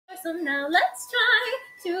So now let's try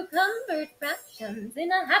to convert fractions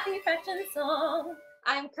in a happy fraction song.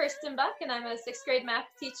 I'm Kirsten Buck, and I'm a 6th grade math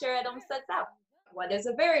teacher at Olmsted South. What is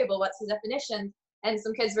a variable? What's the definition? And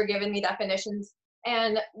some kids were giving me definitions,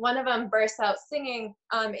 and one of them burst out singing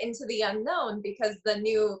Into the Unknown because the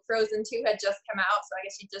new Frozen 2 had just come out, so I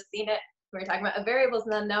guess she'd just seen it. We were talking about a variable is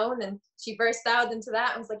an unknown, and she burst out into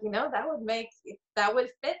that. I was like, that would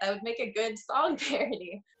fit. That would make a good song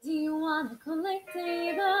parody. Do you want to collect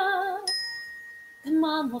data? Come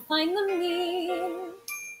on, we'll find the mean.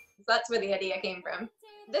 So that's where the idea came from.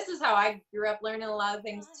 This is how I grew up learning a lot of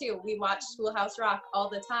things too. We watched Schoolhouse Rock all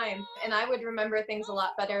the time, and I would remember things a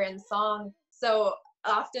lot better in song. So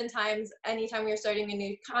oftentimes, anytime we were starting a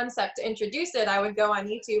new concept to introduce it, I would go on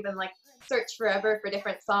YouTube and search forever for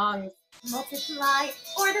different songs. Multiply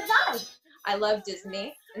or divide. I love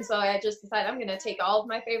Disney, and so I just decided I'm gonna take all of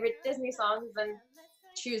my favorite Disney songs and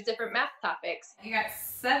choose different math topics. You got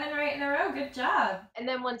 7 right in a row. Good job. And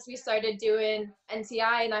then once we started doing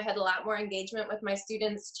NTI and I had a lot more engagement with my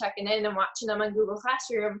students checking in and watching them on Google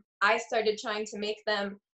Classroom, I started trying to make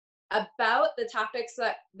them about the topics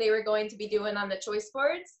that they were going to be doing on the choice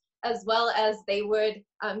boards, as well as they would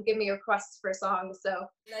give me requests for songs. So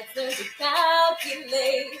let's learn to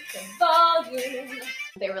calculate the volume.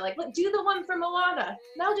 They were like, look, do the one from Moana.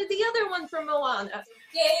 Now do the other one from Moana.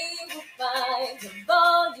 Yeah, we'll find the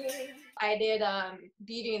volume. I did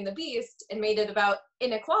Beauty and the Beast and made it about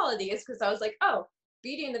inequalities because I was like, oh,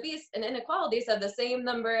 Beauty and the Beast and inequalities have the same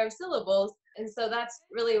number of syllables. And so that's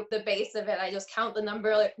really the base of it. I just count the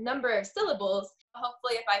number of syllables.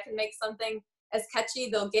 Hopefully if I can make something as catchy,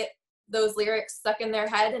 they'll get those lyrics stuck in their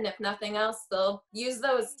head, and if nothing else, they'll use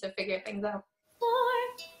those to figure things out.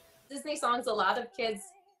 Disney songs, a lot of kids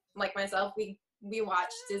like myself, we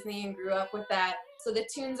watched Disney and grew up with that, so the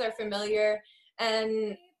tunes are familiar,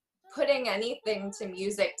 and putting anything to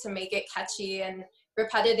music to make it catchy and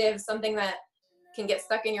repetitive, something that can get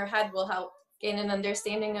stuck in your head, will help gain an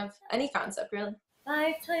understanding of any concept, really.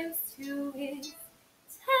 5 times 2 is 10.